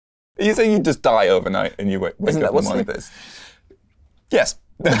Are you saying you just die overnight and you wake up in the what morning? sleep is? Yes.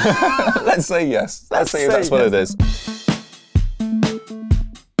 Let's say yes. Let's say that's what it is.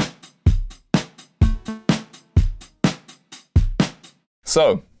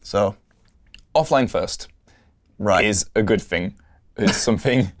 So, offline first is a good thing. It's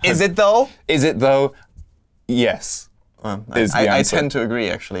something. Is it though? Is it though? Yes. I tend to agree,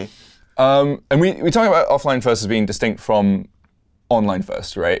 actually. And we talk about offline first as being distinct from online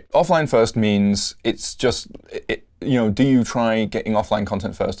first, right? Offline first means it's just, do you try getting offline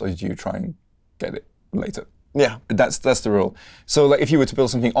content first, or do you try and get it later? Yeah. That's the rule. So like, if you were to build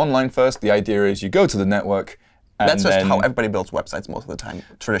something online first, the idea is you go to the network. And that's just how everybody builds websites most of the time,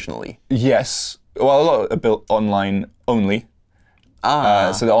 traditionally. Yes. Well, a lot are built online only.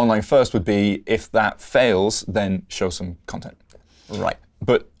 So the online first would be, if that fails, then show some content. Right.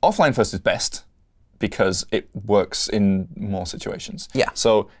 But offline first is best because it works in more situations. Yeah.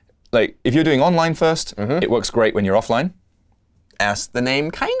 So like, if you're doing online first, it works great when you're offline. As the name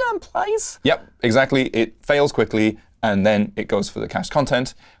kind of implies. Yep, exactly. It fails quickly, and then it goes for the cached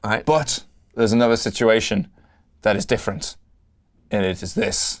content. All right. But there's another situation that is different, and it is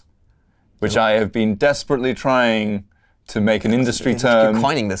this, which I have been desperately trying to make an industry term. You're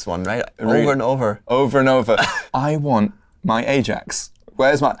coining this one, right? Over and over. Over and over. I want my Ajax.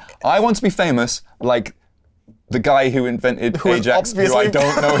 Where's my? I want to be famous like the guy who invented Ajax, who I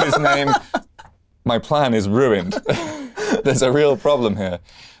don't know his name. My plan is ruined. There's a real problem here.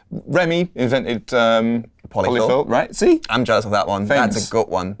 Remy invented polyfill, right? See? I'm jealous of that one. Famous. That's a good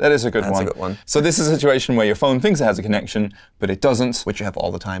one. That is a good one. That's a good one. So this is a situation where your phone thinks it has a connection, but it doesn't. Which you have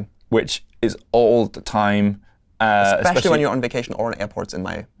all the time. Which is all the time. Especially when you're on vacation or in airports, in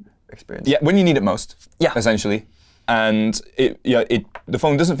my experience. Yeah, when you need it most, yeah. Essentially. And the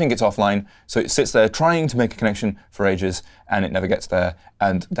phone doesn't think it's offline, so it sits there trying to make a connection for ages, and it never gets there,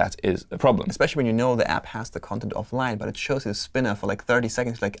 and that is a problem. Especially when you know the app has the content offline, but it shows you a spinner for like 30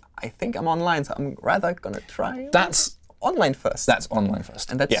 seconds. Like, I think I'm online, so I'm rather going to try online first. That's online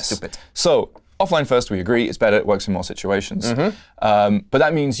first. And that's stupid. So offline first, we agree, it's better, it works in more situations. But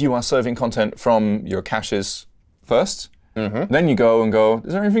that means you are serving content from your caches first. Then you go and go,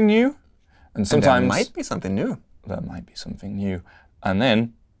 is there anything new? And sometimes there might be something new. There might be something new. And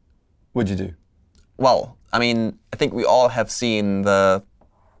then, what'd you do? Well, I mean, I think we all have seen the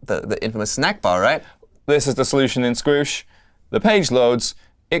infamous snack bar, right? This is the solution in Squoosh. The page loads,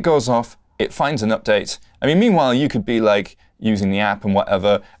 it goes off, it finds an update. I mean, meanwhile, you could be like using the app and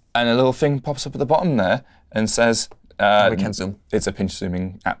whatever, and a little thing pops up at the bottom there and says, we can zoom. It's a pinch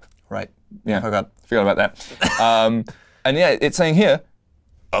zooming app. Right. Yeah. I forgot. Forgot about that. And yeah, it's saying here,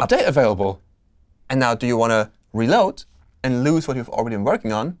 update available. And now, do you want to reload and lose what you've already been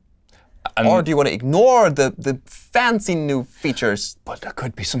working on? Or do you want to ignore the fancy new features? But there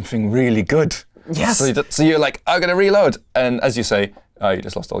could be something really good. Yes. So you're like, I'm going to reload. And as you say, you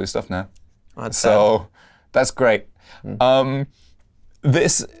just lost all your stuff now. That's so that's great.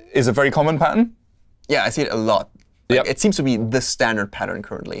 This is a very common pattern. Yeah, I see it a lot. Like, it seems to be the standard pattern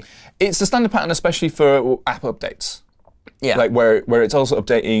currently. It's the standard pattern, especially for app updates. Yeah. Like where it's also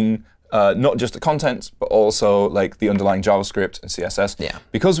updating not just the content, but also like the underlying JavaScript and CSS. Yeah.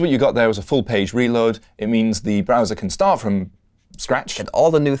 Because what you got there was a full page reload, it means the browser can start from scratch. Get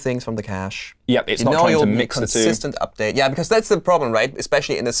all the new things from the cache. Yeah, it's not trying to mix the two. Consistent update. Yeah, because that's the problem, right?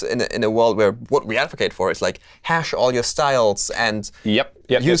 Especially in a world where what we advocate for is like hash all your styles and use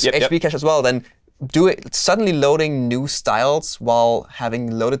HTTP cache as well. Then do it suddenly loading new styles while having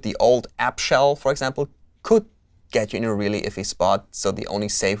loaded the old app shell, for example, could get you in a really iffy spot. So the only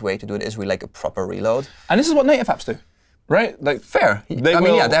safe way to do it is really like a proper reload. And this is what native apps do, right? Like fair. I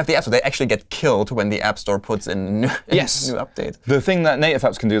mean, yeah, they have the apps, so they actually get killed when the App Store puts in a new, new update. The thing that native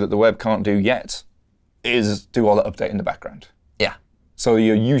apps can do that the web can't do yet is do all the update in the background. Yeah. So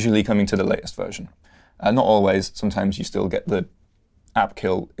you're usually coming to the latest version. Not always. Sometimes you still get the app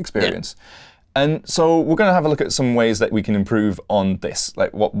kill experience. Yeah. And so we're going to have a look at some ways that we can improve on this.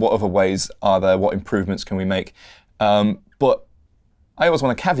 Like what other ways are there? What improvements can we make? But I always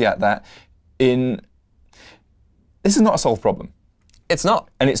want to caveat that this is not a solved problem. It's not.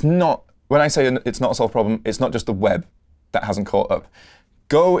 And it's not, when I say it's not a solved problem, it's not just the web that hasn't caught up.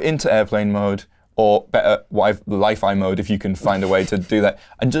 Go into airplane mode, or better, Wi-Fi mode if you can find a way to do that,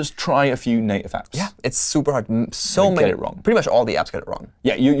 and just try a few native apps. Yeah, it's super hard. Get it wrong. Pretty much all the apps get it wrong.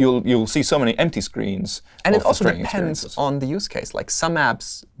 Yeah, you'll see so many empty screens. And it also depends on the use case. Like some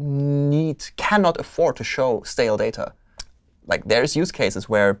apps cannot afford to show stale data. Like there's use cases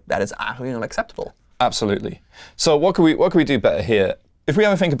where that is absolutely not acceptable. Absolutely. So what can we do better here? If we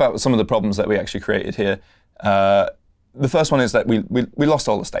ever think about some of the problems that we actually created here, the first one is that we lost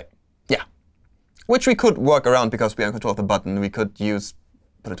all the state. Yeah. Which we could work around because we are in control of the button. We could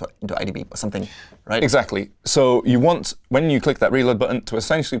put it into IDB or something, right? Exactly. So you want, when you click that reload button, to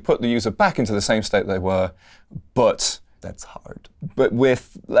essentially put the user back into the same state they were, but... That's hard. But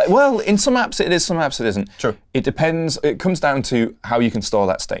with, well, in some apps it is, some apps it isn't. True. It depends. It comes down to how you can store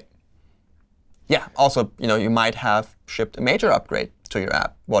that state. Yeah. Also, you might have shipped a major upgrade to your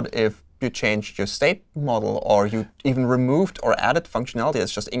app. What if you changed your state model, or you even removed or added functionality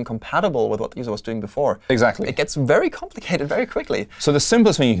that's just incompatible with what the user was doing before? Exactly. It gets very complicated very quickly. So the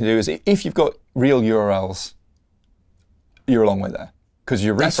simplest thing you can do is, if you've got real URLs, you're a long way there. Because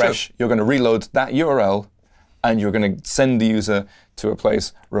you refresh, you're going to reload that URL, and you're going to send the user to a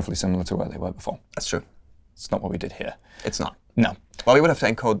place roughly similar to where they were before. That's true. It's not what we did here. It's not. No. Well, we would have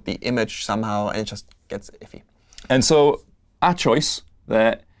to encode the image somehow, and it just gets iffy. And so our choice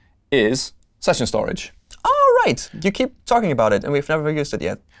there is session storage. Oh, right. You keep talking about it, and we've never used it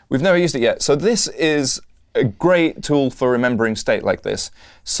yet. We've never used it yet. So this is a great tool for remembering state like this.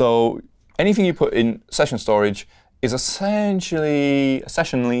 So anything you put in session storage is essentially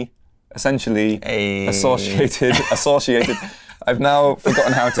associated. I've now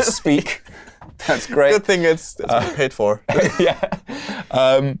forgotten how to speak. That's great. Good thing it's paid for. Yeah.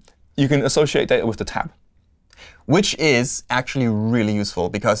 You can associate data with the tab. Which is actually really useful,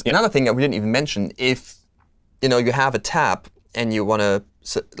 because another thing that we didn't even mention, if you have a tab and you want to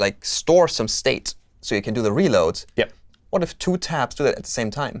store some state so you can do the reload, what if two tabs do that at the same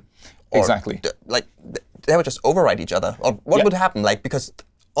time? Or, exactly. They would just overwrite each other. Or what would happen? Because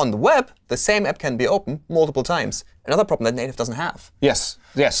on the web, the same app can be open multiple times. Another problem that native doesn't have. Yes.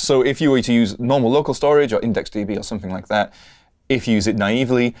 Yes. So if you were to use normal local storage or IndexedDB or something like that, if you use it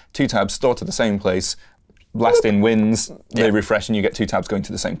naively, two tabs store to the same place, blast in wins, they refresh, and you get two tabs going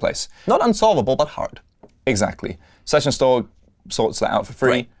to the same place. Not unsolvable, but hard. Exactly. Session Store sorts that out for free.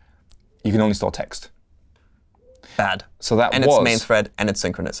 Right. You can only store text. Bad. So that and it's main thread, and it's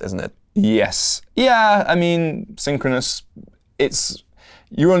synchronous, isn't it? Yes. Yeah, I mean, synchronous,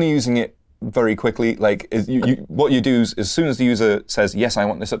 you're only using it very quickly. What you do is, as soon as the user says, yes, I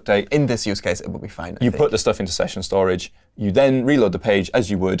want this update. In this use case, it will be fine. You put the stuff into session storage. You then reload the page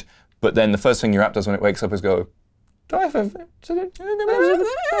as you would. But then the first thing your app does when it wakes up is go, do I have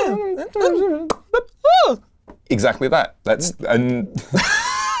exactly that. And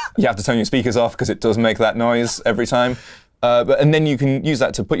you have to turn your speakers off because it does make that noise every time. And then you can use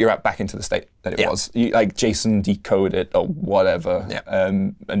that to put your app back into the state that it was. Like JSON decode it or whatever,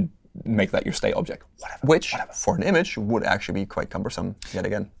 and make that your state object. Which, for an image, would actually be quite cumbersome yet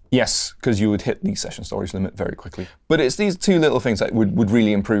again. Yes, because you would hit the session storage limit very quickly. But it's these two little things that would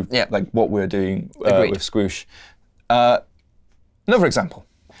really improve what we're doing with Squoosh. Another example.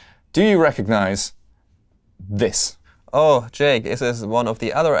 Do you recognize this? Oh, Jake, is this one of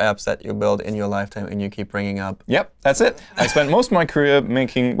the other apps that you build in your lifetime and you keep bringing up? Yep, that's it. I spent most of my career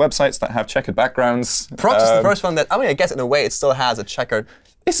making websites that have checkered backgrounds. Props is the first one that, I guess in a way it still has a checkered.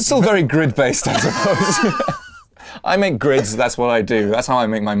 It's still very grid-based, I suppose. I make grids, that's what I do. That's how I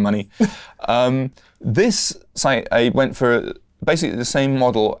make my money. This site, I went for basically the same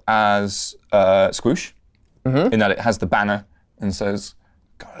model as Squoosh, in that it has the banner and says,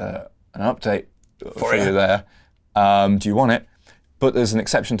 got an update for you there. Do you want it? But there's an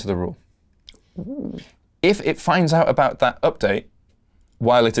exception to the rule. Ooh. If it finds out about that update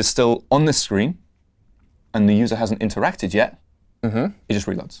while it is still on the screen and the user hasn't interacted yet, it just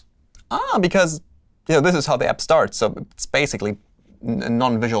reloads. Because this is how the app starts. So it's basically a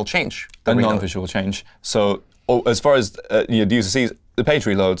non-visual change. A non-visual change. So as far as the user sees, the page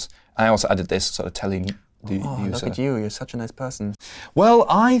reloads. I also added this sort of telling the user. Look at you. You're such a nice person. Well,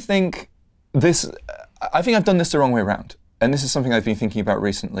 I think I've done this the wrong way around. And this is something I've been thinking about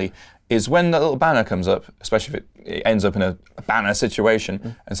recently, is when that little banner comes up, especially if it ends up in a banner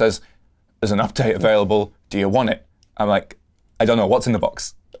situation, and says, there's an update available, do you want it? I'm like, I don't know, what's in the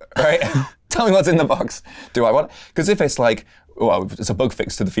box? Right? Tell me what's in the box. Do I want it? Because if it's like, well, it's a bug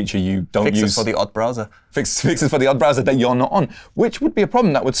fix to the feature you don't use. Fixes for the odd browser. Fixes for the odd browser that you're not on, which would be a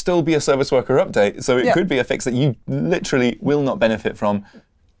problem. That would still be a service worker update. So it could be a fix that you literally will not benefit from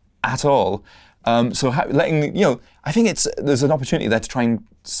at all. So letting I think there's an opportunity there to try and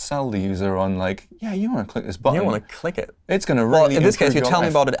sell the user on you want to click this button. You want to click it. It's going to really. Well, in this case, you tell me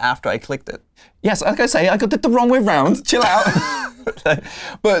about it after I clicked it. Yes, like I say, I got it the wrong way round. Chill out.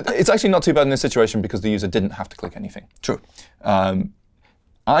 But it's actually not too bad in this situation because the user didn't have to click anything. True.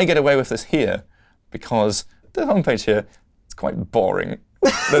 I get away with this here because the homepage here is quite boring.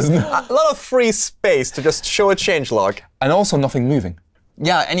 There's a lot of free space to just show a changelog. And also nothing moving.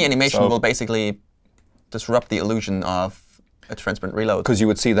 Yeah, any animation will basically disrupt the illusion of a transparent reload. Because you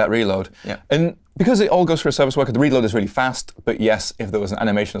would see that reload. Yeah. And because it all goes through a service worker, the reload is really fast. But yes, if there was an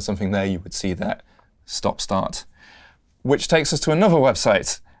animation or something there, you would see that stop-start. Which takes us to another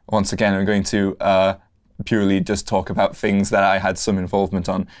website. Once again, I'm going to purely just talk about things that I had some involvement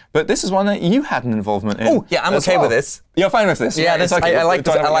on. But this is one that you had an involvement in. Oh, yeah, I'm okay with this. You're fine with this? Yeah, right? I like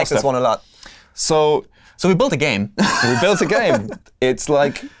this one a lot. So we built a game. We built a game. It's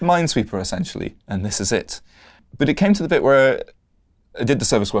like Minesweeper, essentially, and this is it. But it came to the bit where I did the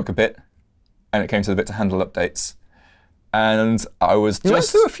service worker bit, and it came to the bit to handle updates. And I was just... We went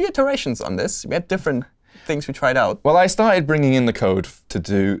through a few iterations on this. We had different things we tried out. Well, I started bringing in the code to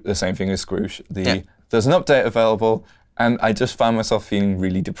do the same thing as Scrooge. There's an update available, and I just found myself feeling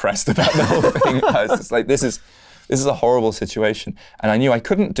really depressed about the whole thing. I was just like, this is a horrible situation. And I knew I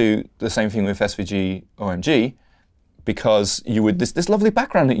couldn't do the same thing with SVG OMG because you would this lovely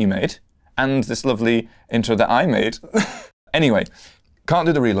background that you made and this lovely intro that I made. Anyway, can't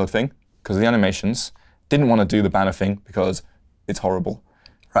do the reload thing because of the animations. Didn't want to do the banner thing because it's horrible.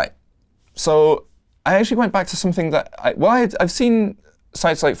 Right. So I actually went back to something that I've seen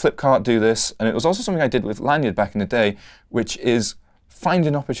sites like Flipkart do this, and it was also something I did with Lanyrd back in the day, which is find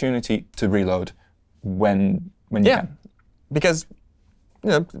an opportunity to reload when you can. Because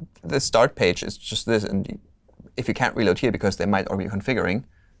the start page is just this, and if you can't reload here because they might already be configuring,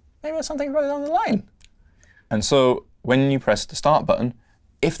 maybe there's something right down the line. And so when you press the start button,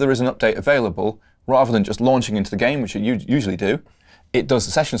 if there is an update available, rather than just launching into the game, which you usually do, it does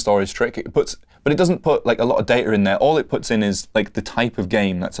the session storage trick. But it doesn't put like a lot of data in there. All it puts in is like the type of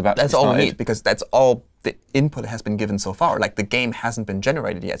game that's about to be started. That's all we need, because that's all the input has been given so far. Like the game hasn't been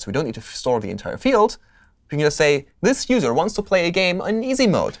generated yet, so we don't need to store the entire field. We can just say, this user wants to play a game in easy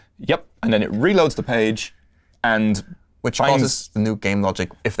mode. Yep, and then it reloads the page, and which causes the new game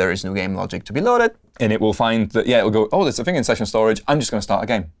logic, if there is new game logic, to be loaded. And it will find that, it'll go, oh, there's a thing in session storage. I'm just going to start a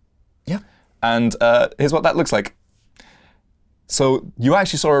game. Yeah. And here's what that looks like. So you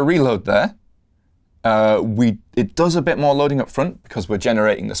actually saw a reload there. It does a bit more loading up front because we're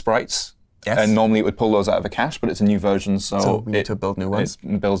generating the sprites. Yes. And normally it would pull those out of a cache, but it's a new version, so we need to build new ones.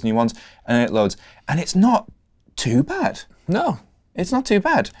 It builds new ones, and it loads. And it's not too bad. No. It's not too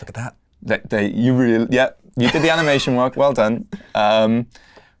bad. Look at that. You did the animation work. Well done.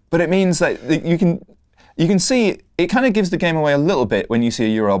 But it means that you can see, it kind of gives the game away a little bit when you see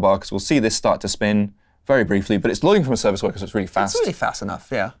a URL bar, because we'll see this start to spin very briefly, but it's loading from a service worker, so it's really fast. It's really fast enough,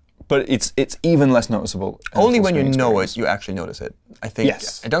 yeah. But it's even less noticeable. Only when you know it, you actually notice it. I think.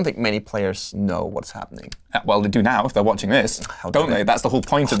 Yes. I don't think many players know what's happening. Well, they do now if they're watching this, don't they? That's the whole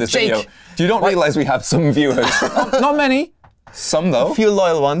point of this video. You don't What? realize we have some viewers. Not many. Some, though. A few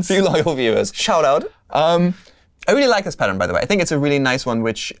loyal ones. Few loyal viewers. Shout out. I really like this pattern, by the way. I think it's a really nice one,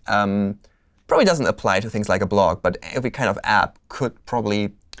 which probably doesn't apply to things like a blog, but every kind of app could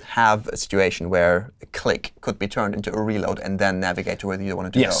probably have a situation where a click could be turned into a reload and then navigate to where you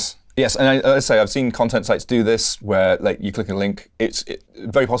want to go. Yes, and I say I've seen content sites do this, where like you click a link, it's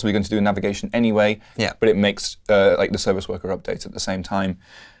very possibly going to do a navigation anyway, but it makes like the service worker update at the same time.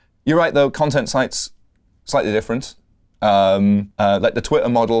 You're right, though. Content sites slightly different. Like the Twitter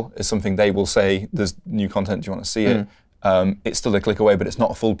model is something they will say, there's new content, do you want to see it? It's still a click away, but it's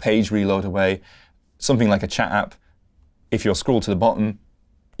not a full page reload away. Something like a chat app, if you'll scroll to the bottom,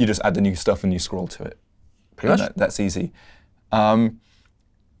 you just add the new stuff and you scroll to it. Pretty much. That's easy.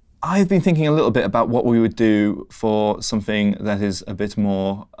 I've been thinking a little bit about what we would do for something that is a bit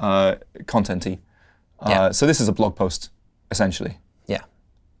more content-y. So this is a blog post, essentially. Yeah.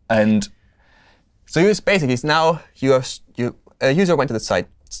 And so basically, now a user went to the site,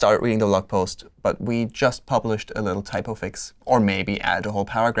 started reading the blog post, but we just published a little typo fix, or maybe add a whole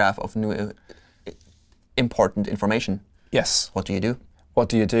paragraph of new important information. Yes. What do you do? What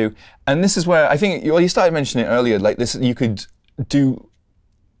do you do? And this is where I think you started mentioning it earlier. Like this, you could do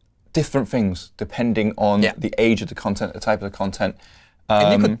different things depending on the age of the content, the type of the content.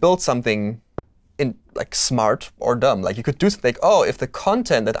 And you could build something in like smart or dumb. Like you could do something like, oh, if the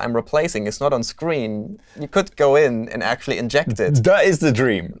content that I'm replacing is not on screen, you could go in and actually inject it. That is the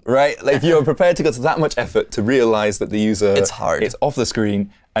dream, right? Like you're prepared to go to that much effort to realize that the user it's off the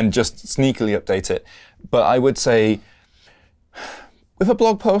screen and just sneakily update it. But I would say with a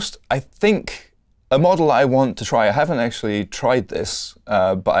blog post, I think a model I want to try, I haven't actually tried this,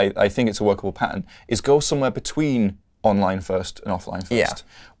 but I think it's a workable pattern, is go somewhere between online first and offline first,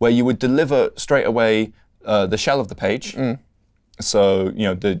 where you would deliver straight away the shell of the page, so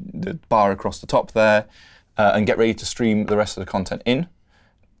the bar across the top there, and get ready to stream the rest of the content in.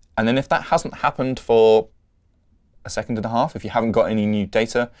 And then if that hasn't happened for a second and a half, if you haven't got any new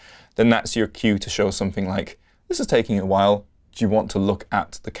data, then that's your cue to show something like, this is taking a while, do you want to look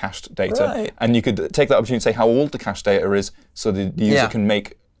at the cached data? Right. And you could take that opportunity and say how old the cached data is, so the user can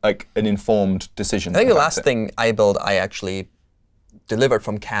make like an informed decision. I think the last thing I built, I actually delivered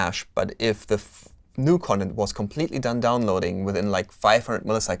from cache. But if the new content was completely done downloading within like 500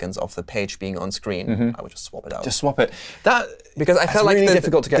 milliseconds of the page being on screen, I would just swap it out. Just swap it. Because I felt really like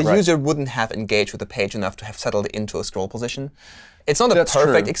difficult to get the user wouldn't have engaged with the page enough to have settled into a scroll position. It's not a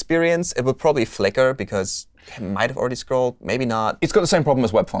perfect experience. It would probably flicker because it might have already scrolled, maybe not. It's got the same problem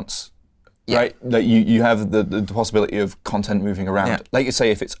as web fonts, right? Like you have the possibility of content moving around. Like you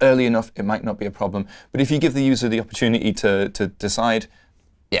say, if it's early enough, it might not be a problem. But if you give the user the opportunity to decide,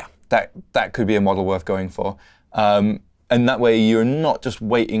 that could be a model worth going for. And that way, you're not just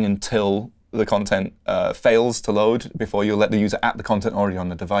waiting until the content fails to load before you let the user at the content already on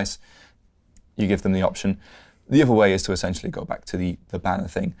the device. You give them the option. The other way is to essentially go back to the banner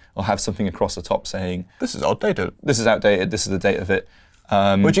thing, or have something across the top saying, this is outdated. This is outdated. This is the date of it.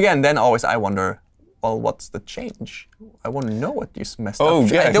 Which again, then always I wonder, well, what's the change? I want to know what you messed up.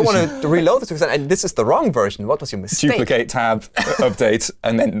 Yeah. I don't want to reload this because this is the wrong version. What was your mistake? Duplicate tab, update,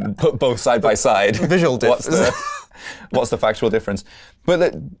 and then put both side by side. Visual difference. What's the factual difference?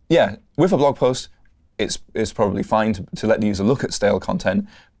 But yeah, with a blog post, it's probably fine to let the user look at stale content.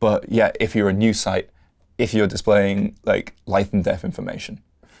 But yeah, if you're a new site, if you're displaying like life and death information,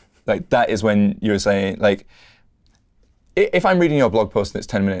 like that is when you're saying, like, if I'm reading your blog post and it's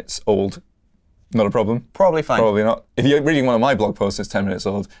 10 minutes old, not a problem. Probably fine. Probably not. If you're reading one of my blog posts that's 10 minutes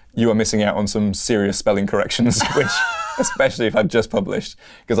old, you are missing out on some serious spelling corrections, which, especially if I've just published,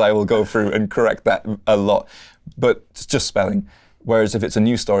 because I will go through and correct that a lot. But it's just spelling. Whereas if it's a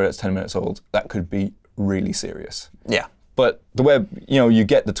new story that's 10 minutes old, that could be really serious. Yeah. But the web, you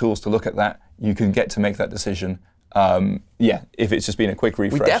get the tools to look at that. You can get to make that decision. Yeah, if it's just been a quick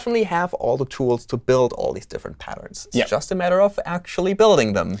refresh. We definitely have all the tools to build all these different patterns. It's just a matter of actually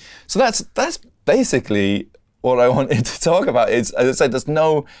building them. So that's basically what I wanted to talk about. Is, as I said, there's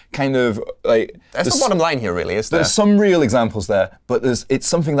no kind of like. That's the bottom line here, really, is there? There's some real examples there, but it's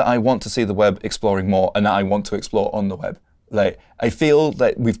something that I want to see the web exploring more, and that I want to explore on the web. Like, I feel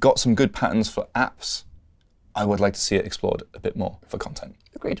that we've got some good patterns for apps. I would like to see it explored a bit more for content.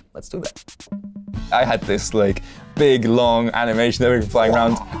 Agreed. Let's do that. I had this like big, long animation that we were flying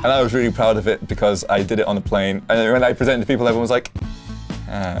around, and I was really proud of it because I did it on a plane. And when I presented to people, everyone was like,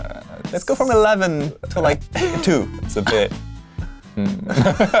 let's go from 11 to like 2. It's a bit.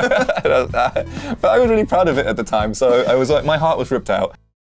 But I was really proud of it at the time, so I was like, my heart was ripped out.